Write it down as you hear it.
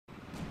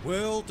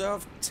World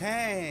of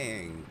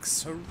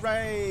Tanks!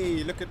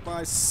 Hooray! Look at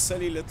my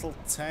silly little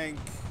tank.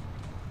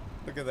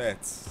 Look at that.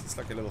 It's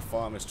like a little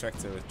farmer's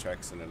tractor with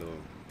tracks and a little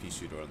pea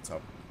shooter on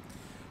top.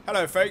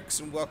 Hello folks,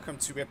 and welcome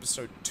to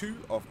episode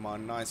 2 of my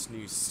nice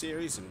new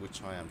series in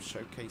which I am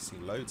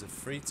showcasing loads of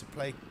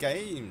free-to-play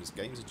games.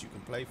 Games that you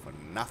can play for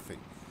nothing.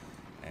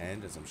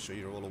 And as I'm sure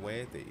you're all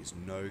aware, there is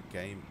no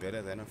game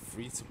better than a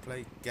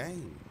free-to-play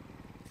game.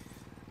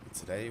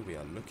 Today we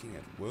are looking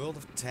at World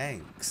of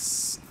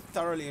Tanks.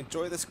 Thoroughly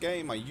enjoy this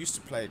game. I used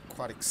to play it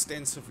quite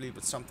extensively,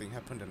 but something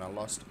happened and I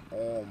lost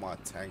all my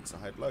tanks.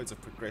 I had loads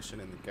of progression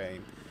in the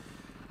game,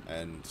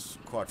 and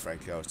quite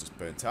frankly I was just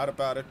burnt out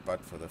about it.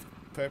 But for the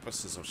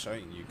purposes of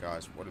showing you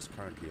guys what is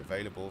currently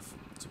available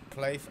to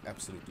play for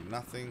absolutely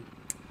nothing,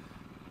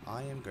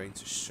 I am going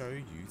to show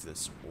you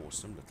this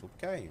awesome little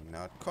game.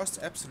 Now, it costs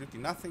absolutely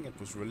nothing. It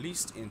was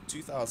released in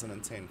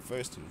 2010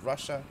 first in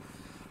Russia,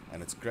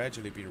 and it's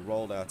gradually been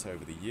rolled out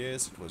over the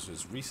years. It was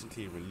just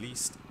recently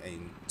released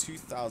in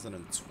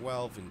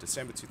 2012, in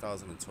December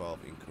 2012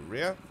 in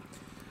Korea,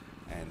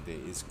 and there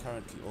is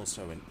currently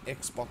also an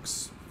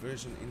Xbox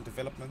version in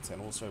development,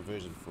 and also a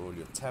version for all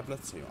your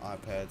tablets, your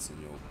iPads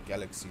and your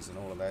Galaxies and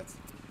all of that.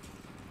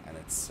 And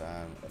it's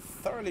a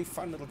thoroughly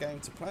fun little game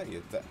to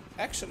play. The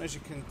action, as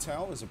you can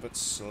tell, is a bit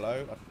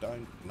slow. I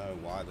don't know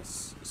why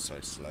this is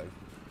so slow,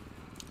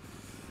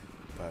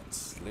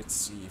 but let's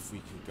see if we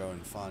can go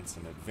and find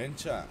some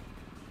adventure.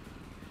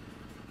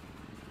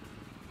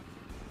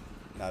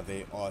 Now,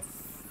 there are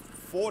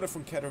 4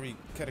 different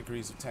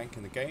categories of tank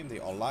in the game.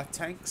 There are light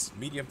tanks,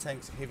 medium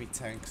tanks, heavy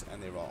tanks,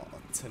 and there are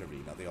artillery.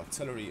 Now, the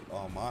artillery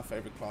are my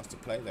favorite class to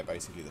play. They're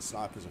basically the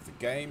snipers of the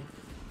game.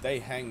 They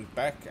hang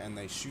back and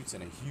they shoot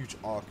in a huge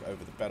arc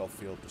over the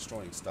battlefield,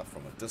 destroying stuff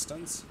from a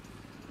distance.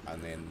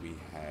 And then we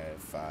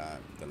have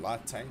the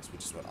light tanks,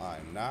 which is what I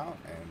am now,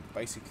 and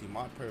basically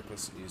my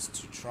purpose is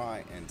to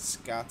try and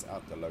scout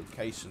out the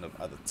location of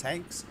other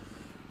tanks,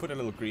 put a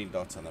little green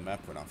dot on the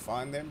map when I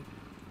find them,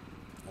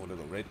 or a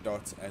little red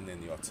dot, and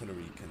then the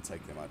artillery can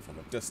take them out from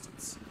a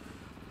distance.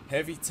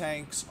 Heavy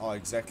tanks are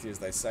exactly as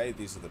they say.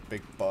 These are the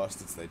big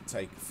bastards. They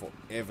take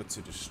forever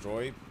to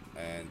destroy,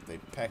 and they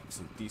pack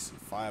some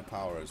decent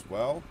firepower as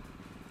well.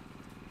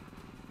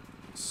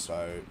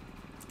 So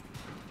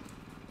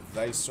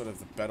they sort of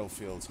the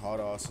battlefield's hard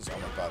asses.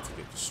 I'm about to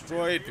get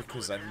destroyed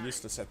because I'm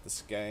useless at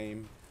this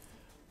game.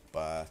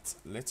 But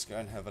let's go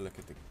and have a look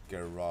at the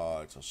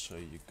garage. I'll show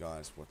you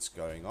guys what's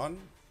going on.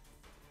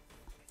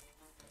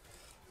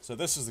 So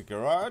this is the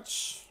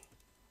garage.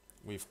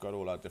 We've got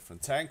all our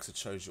different tanks. It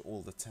shows you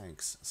all the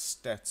tanks'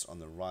 stats on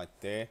the right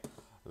there.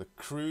 The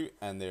crew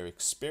and their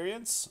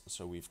experience.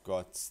 So we've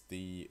got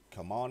the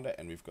commander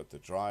and we've got the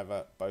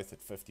driver, both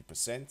at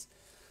 50%.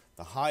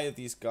 The higher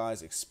these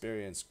guys'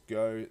 experience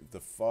go, the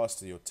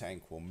faster your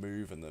tank will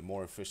move and the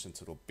more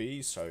efficient it'll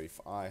be. So if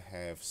I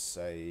have,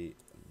 say,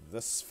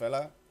 this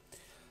fella,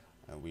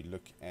 and we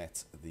look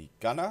at the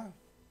gunner.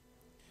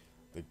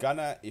 The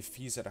gunner, if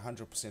he's at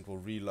 100%, will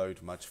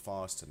reload much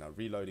faster. Now,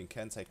 reloading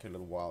can take a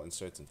little while in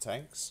certain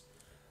tanks,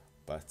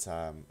 but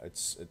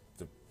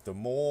the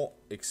more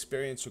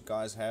experience your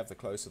guys have, the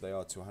closer they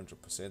are to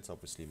 100%.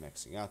 Obviously,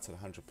 maxing out at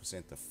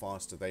 100%, the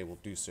faster they will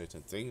do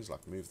certain things,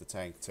 like move the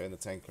tank, turn the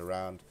tank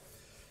around.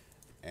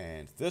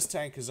 And this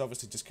tank has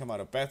obviously just come out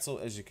of battle.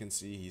 As you can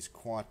see, he's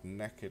quite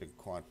knackered and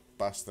quite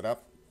busted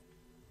up.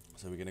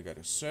 So we're going to go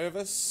to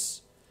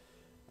service.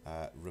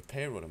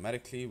 Repair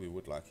automatically. We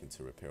would like him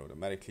to repair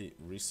automatically.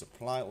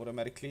 Resupply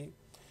automatically.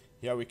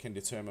 Here we can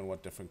determine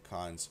what different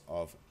kinds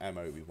of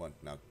ammo we want.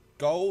 Now,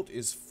 gold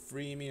is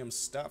freemium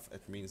stuff.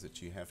 It means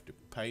that you have to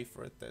pay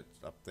for it.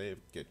 That's up there.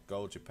 Get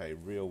gold, you pay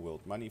real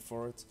world money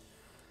for it.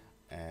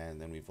 And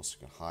then we've also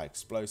got high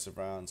explosive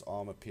rounds,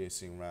 armor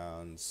piercing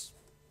rounds,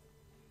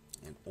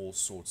 and all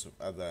sorts of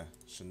other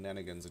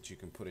shenanigans that you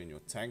can put in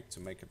your tank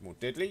to make it more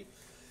deadly.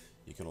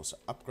 You can also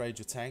upgrade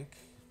your tank.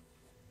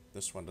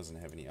 This one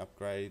doesn't have any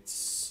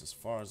upgrades as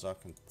far as I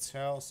can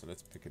tell, so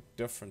let's pick a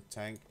different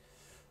tank.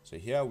 So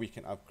here we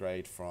can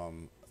upgrade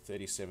from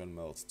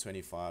 37mm to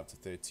 25 to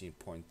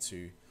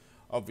 13.2.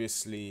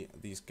 Obviously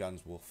these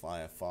guns will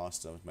fire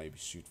faster, maybe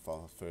shoot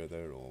far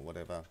further or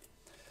whatever.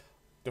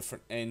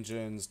 Different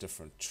engines,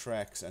 different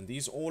tracks, and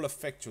these all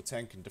affect your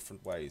tank in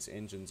different ways.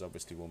 Engines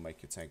obviously will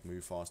make your tank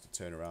move faster,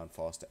 turn around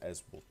faster,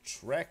 as will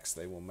tracks.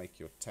 They will make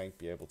your tank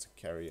be able to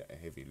carry a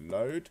heavy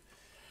load.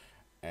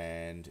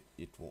 And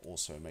it will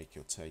also make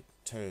your tank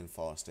turn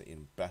faster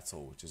in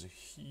battle, which is a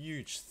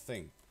huge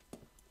thing.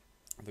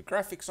 The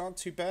graphics aren't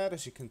too bad,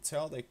 as you can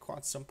tell. They're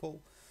quite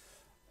simple.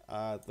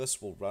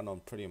 This will run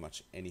on pretty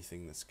much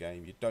anything, this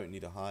game. You don't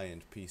need a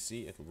high-end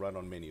PC. It will run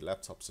on many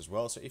laptops as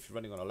well. So if you're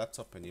running on a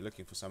laptop and you're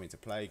looking for something to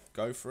play,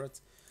 go for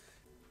it.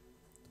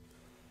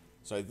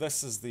 So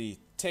this is the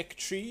tech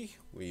tree,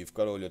 where you've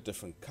got all your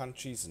different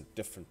countries and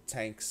different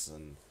tanks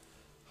and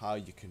how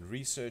you can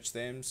research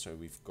them. So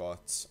we've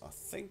got, I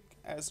think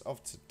as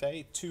of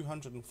today,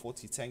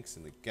 240 tanks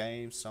in the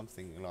game,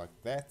 something like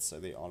that. So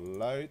there are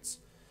loads.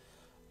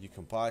 You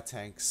can buy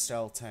tanks,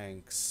 sell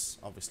tanks,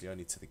 obviously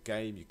only to the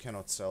game. You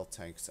cannot sell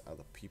tanks to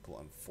other people,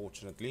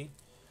 unfortunately.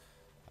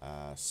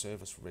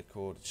 service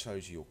record. It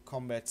shows you your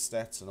combat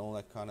stats and all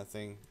that kind of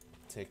thing.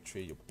 Tech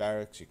tree, your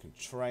barracks. You can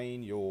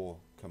train your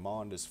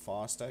commanders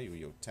faster,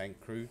 your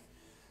tank crew,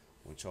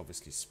 which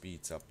obviously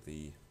speeds up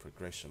the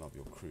progression of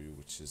your crew,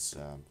 which is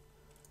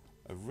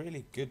a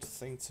really good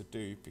thing to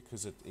do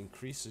because it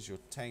increases your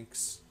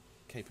tank's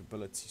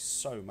capability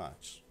so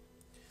much.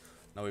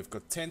 Now we've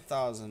got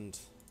 10,000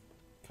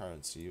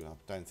 currency. I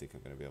don't think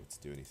I'm going to be able to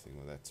do anything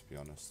with that, to be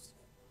honest.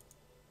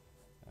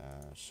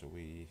 Shall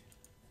we?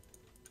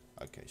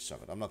 Okay,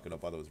 shove it. I'm not going to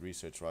bother with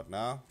research right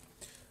now.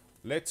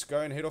 Let's go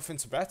and head off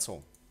into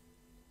battle.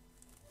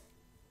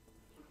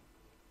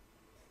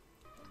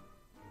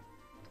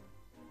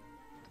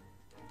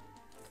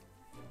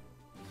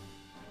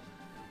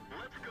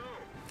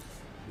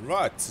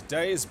 Right,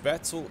 today's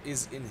battle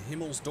is in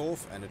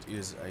Himmelsdorf, and it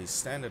is a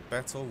standard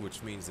battle,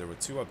 which means there are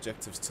two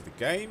objectives to the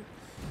game.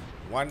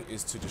 One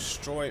is to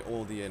destroy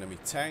all the enemy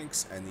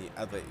tanks, and the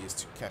other is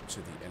to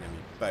capture the enemy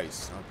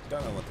base. I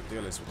don't know what the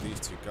deal is with these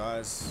two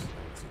guys.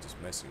 They're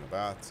just messing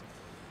about.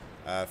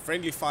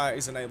 Friendly fire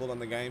is enabled on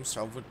the game,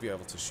 so I would be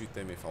able to shoot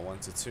them if I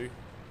wanted to,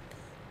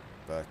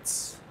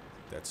 but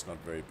that's not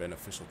very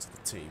beneficial to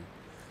the team.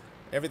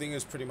 Everything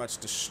is pretty much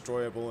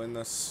destroyable in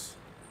this.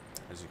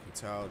 As you can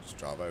tell, just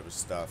drive over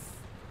stuff.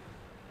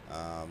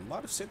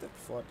 Might have said that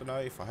before, I don't know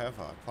if I have,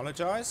 I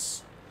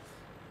apologize.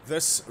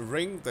 This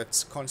ring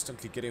that's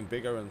constantly getting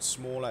bigger and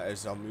smaller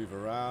as I move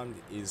around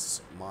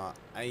is my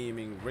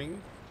aiming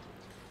ring.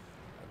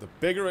 The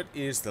bigger it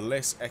is, the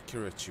less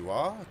accurate you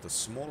are. The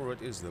smaller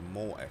it is, the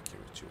more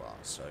accurate you are.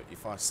 So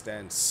if I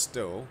stand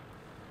still,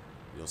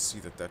 you'll see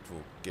that that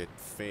will get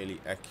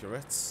fairly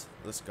accurate.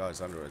 This guy's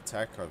under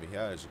attack over here.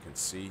 As you can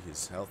see,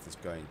 his health is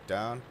going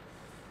down.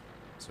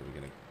 So we're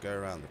going to go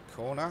around the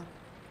corner,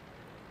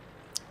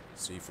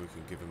 see if we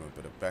can give him a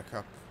bit of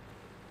backup.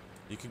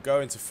 You can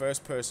go into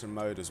first person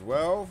mode as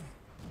well.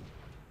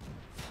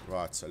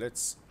 Right, so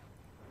let's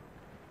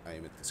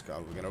aim at this guy.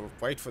 We're going to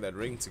wait for that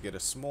ring to get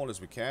as small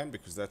as we can,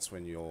 because that's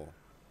when your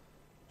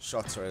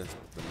shots are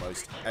the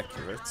most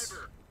accurate.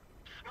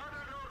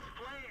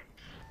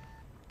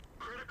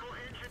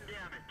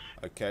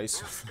 Okay,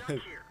 so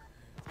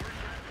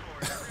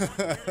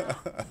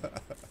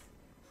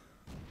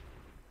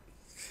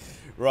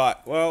right,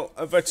 well,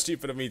 a bit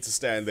stupid of me to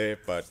stand there,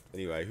 but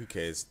anyway, who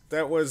cares?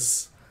 That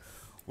was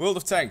World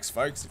of Tanks,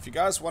 folks. If you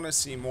guys want to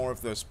see more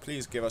of this,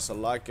 please give us a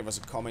like, give us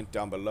a comment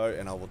down below,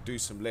 and I will do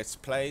some Let's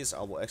Plays.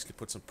 I will actually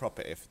put some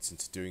proper efforts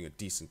into doing a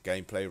decent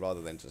gameplay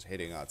rather than just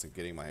heading out and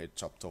getting my head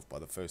chopped off by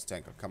the first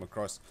tank I come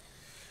across.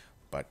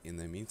 But in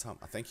the meantime,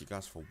 I thank you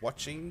guys for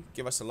watching.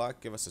 Give us a like,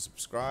 give us a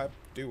subscribe,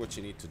 do what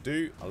you need to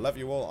do. I love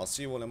you all. I'll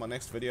see you all in my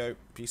next video.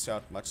 Peace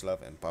out, much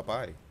love, and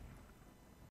bye-bye.